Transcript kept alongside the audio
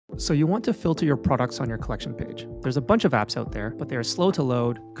So you want to filter your products on your collection page. There's a bunch of apps out there, but they are slow to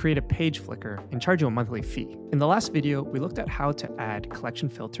load, create a page flicker, and charge you a monthly fee. In the last video, we looked at how to add collection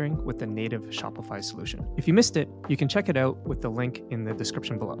filtering with the native Shopify solution. If you missed it, you can check it out with the link in the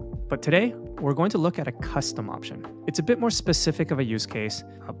description below. But today, we're going to look at a custom option. It's a bit more specific of a use case,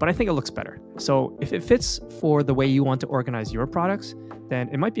 but I think it looks better. So if it fits for the way you want to organize your products, then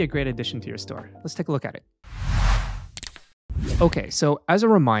it might be a great addition to your store. Let's take a look at it. Okay, so as a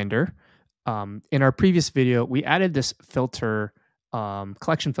reminder, in our previous video, we added this filter,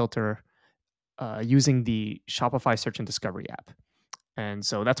 collection filter, using the Shopify Search and Discovery app. And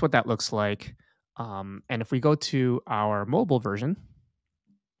so that's what that looks like. And if we go to our mobile version,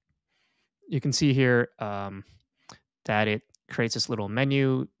 you can see here that it creates this little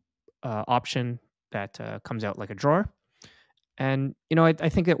menu option that comes out like a drawer. And, I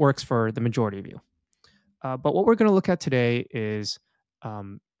think it works for the majority of you. But what we're going to look at today is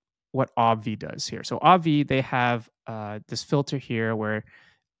what Obvi does here. So Obvi, they have this filter here where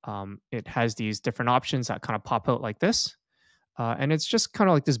it has these different options that kind of pop out like this. And it's just kind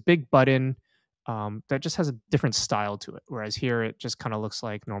of like this big button that just has a different style to it. Whereas here, it just kind of looks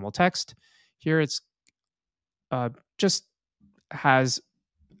like normal text. Here, it's just has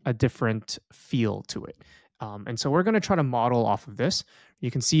a different feel to it. And so we're going to try to model off of this. You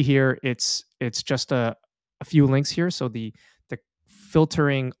can see here, it's just a few links here. So the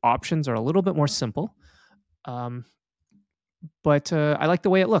filtering options are a little bit more simple. But I like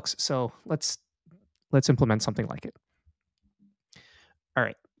the way it looks. So let's implement something like it. All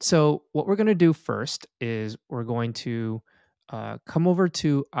right. So what we're going to do first is we're going to come over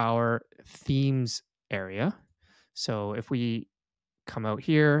to our themes area. So if we come out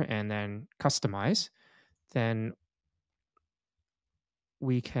here and then customize, then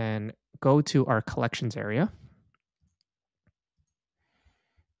we can go to our collections area.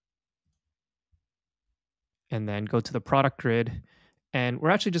 And then go to the product grid. And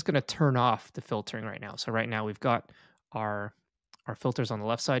we're actually just going to turn off the filtering right now. So right now we've got our filters on the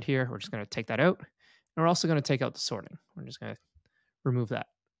left side here. We're just going to take that out. And we're also going to take out the sorting. We're just going to remove that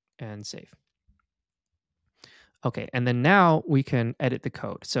and save. Okay, and then now we can edit the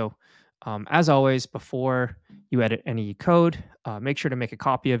code. So as always, before you edit any code, make sure to make a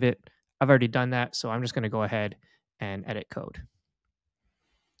copy of it. I've already done that, so I'm just going to go ahead and edit code.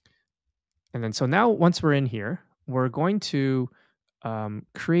 And then so now once we're in here, we're going to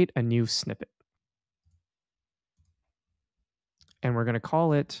create a new snippet. And we're going to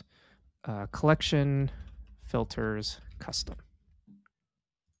call it collection filters custom.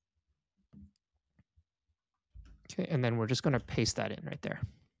 Okay, and then we're just going to paste that in right there.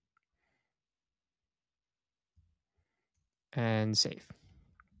 And save.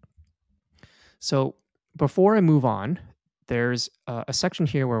 So before I move on, there's a section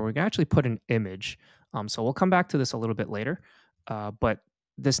here where we can actually put an image. So we'll come back to this a little bit later, but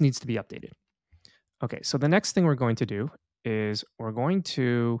this needs to be updated. Okay, so the next thing we're going to do is we're going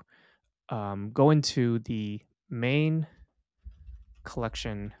to go into the main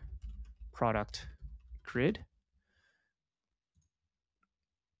collection product grid.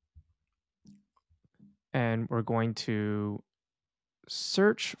 And we're going to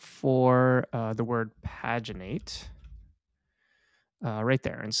search for the word paginate. Right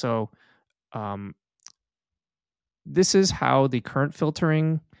there. And so this is how the current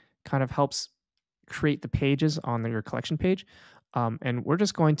filtering kind of helps create the pages on your collection page. And we're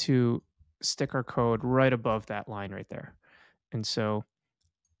just going to stick our code right above that line right there. And so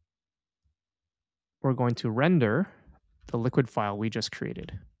we're going to render the liquid file we just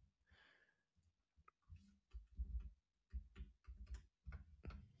created.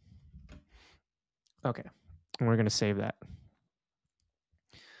 Okay, and we're going to save that.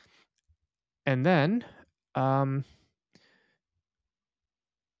 And then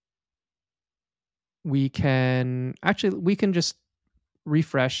we can just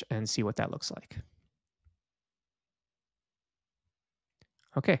refresh and see what that looks like.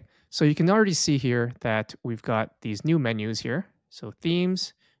 Okay, so you can already see here that we've got these new menus here. So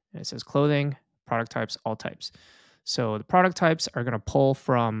themes, and it says clothing, product types, all types. So the product types are going to pull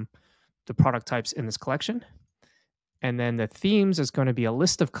from the product types in this collection. And then the themes is going to be a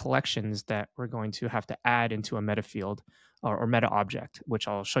list of collections that we're going to have to add into a meta field or meta object, which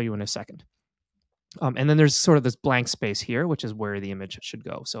I'll show you in a second. And then there's sort of this blank space here, which is where the image should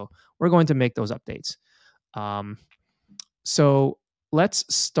go. So we're going to make those updates. So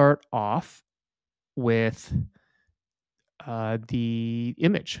let's start off with the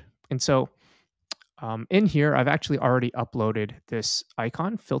image. And so in here, I've actually already uploaded this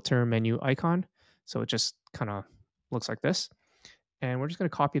icon, filter menu icon. So it just kind of looks like this. And we're just going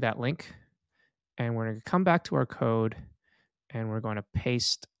to copy that link, and we're going to come back to our code, and we're going to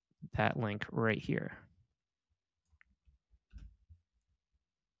paste that link right here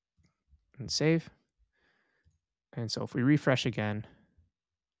and save. And so if we refresh again,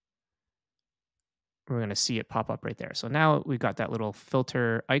 we're going to see it pop up right there. So now we've got that little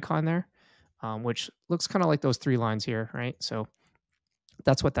filter icon there, which looks kind of like those 3 lines here, right? So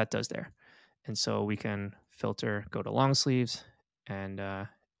that's what that does there. And so we can filter, go to long sleeves, and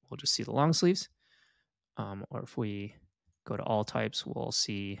we'll just see the long sleeves. Or if we go to all types, we'll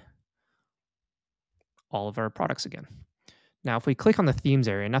see all of our products again. Now, if we click on the themes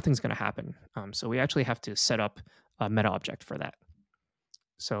area, nothing's going to happen. So we actually have to set up a meta object for that.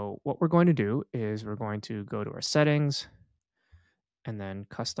 So what we're going to do is we're going to go to our settings and then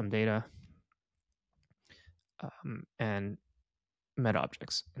custom data and meta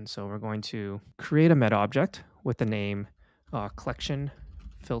objects. And so we're going to create a meta object with the name collection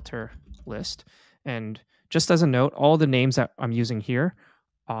filter list. And just as a note, all the names that I'm using here,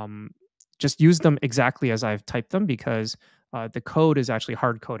 just use them exactly as I've typed them, because the code is actually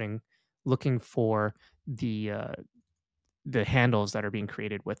hard coding, looking for the handles that are being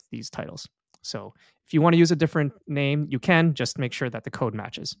created with these titles. So if you want to use a different name, you can. Just make sure that the code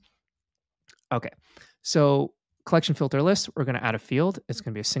matches. Okay, so collection filter list, we're going to add a field. It's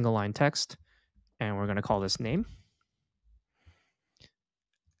going to be a single line text, and we're going to call this name.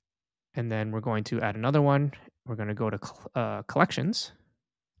 And then we're going to add another one. We're going to go to collections,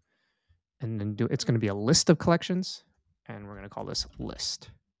 and then it's going to be a list of collections, and we're going to call this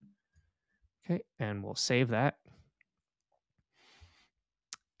list. Okay, and we'll save that.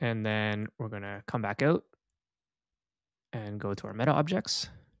 And then we're going to come back out and go to our meta objects,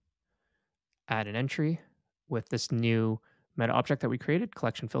 add an entry with this new meta object that we created,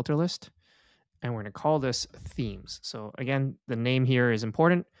 collection filter list, and we're going to call this themes. So again, the name here is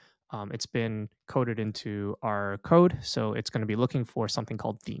important. It's been coded into our code, so it's going to be looking for something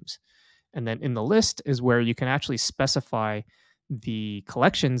called themes. And then in the list is where you can actually specify the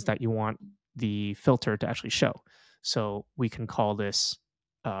collections that you want the filter to actually show. So we can call this,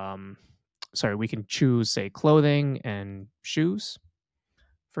 we can choose, say, clothing and shoes,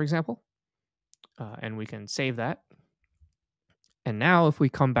 for example, and we can save that. And now if we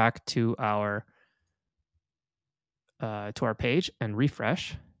come back to our page and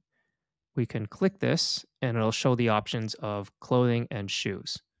refresh, we can click this and it'll show the options of clothing and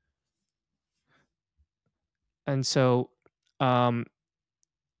shoes. And so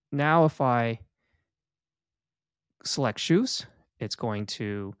now if I select shoes, it's going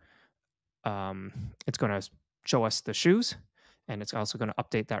to show us the shoes, and it's also going to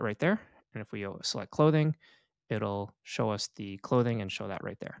update that right there. And if we select clothing, it'll show us the clothing and show that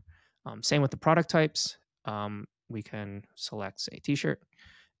right there. Same with the product types. We can select, say, t-shirt,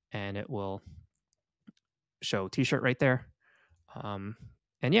 and it will show t-shirt right there. And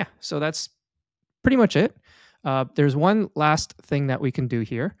yeah, so that's pretty much it. There's one last thing that we can do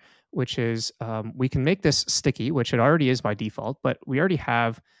here, which is we can make this sticky, which it already is by default, but we already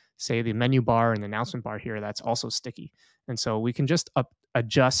have, say, the menu bar and the announcement bar here that's also sticky. And so we can just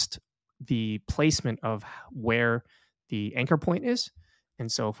adjust the placement of where the anchor point is.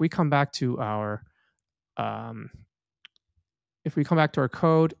 And so if we come back to our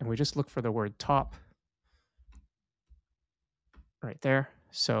code and we just look for the word top right there,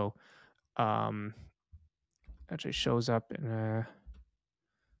 so actually shows up in a,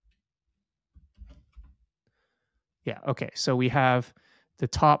 yeah, okay, so we have the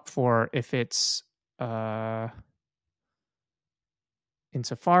top for if it's in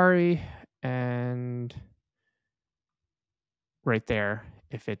Safari, and right there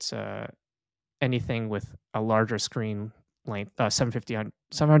if it's anything with a larger screen length,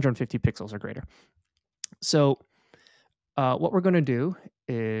 750 pixels or greater. So what we're going to do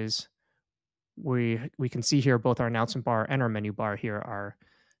is we can see here both our announcement bar and our menu bar here are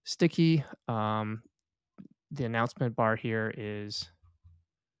sticky. The announcement bar here is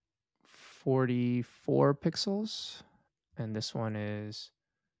 44 pixels, and this one is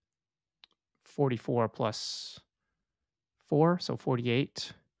 44 plus 4, so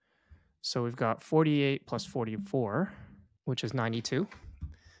 48. So we've got 48 plus 44, which is 92.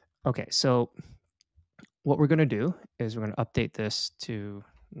 Okay, so what we're going to do is we're going to update this to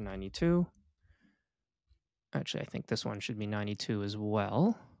 92. Actually, I think this one should be 92 as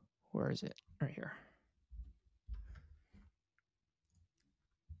well. Where is it? Right here.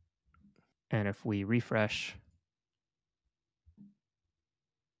 And if we refresh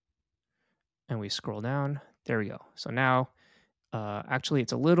and we scroll down, there we go. So now, actually,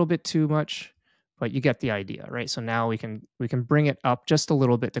 it's a little bit too much, but you get the idea, right? So now we can bring it up just a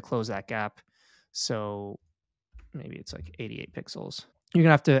little bit to close that gap. So maybe it's like 88 pixels. You're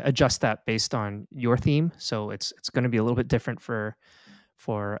gonna have to adjust that based on your theme. So it's going to be a little bit different for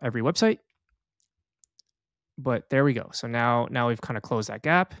every website. But there we go. So now we've kind of closed that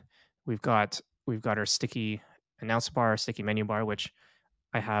gap. We've got our sticky announce bar, sticky menu bar, which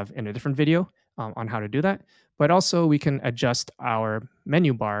I have in a different video on how to do that. But also we can adjust our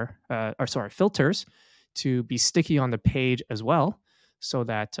menu bar, or sorry, filters to be sticky on the page as well, so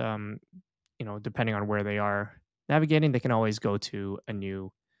that depending on where they are navigating, they can always go to a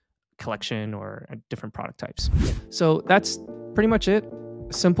new collection or different product types. So that's pretty much it.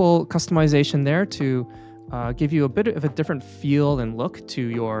 Simple customization there to give you a bit of a different feel and look to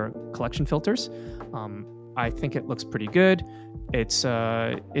your collection filters. I think it looks pretty good. It's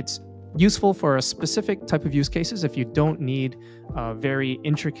useful for a specific type of use cases if you don't need very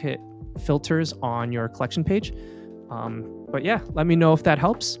intricate filters on your collection page. But yeah, let me know if that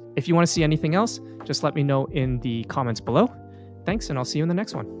helps. If you want to see anything else, just let me know in the comments below. Thanks, and I'll see you in the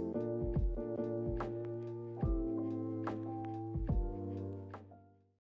next one.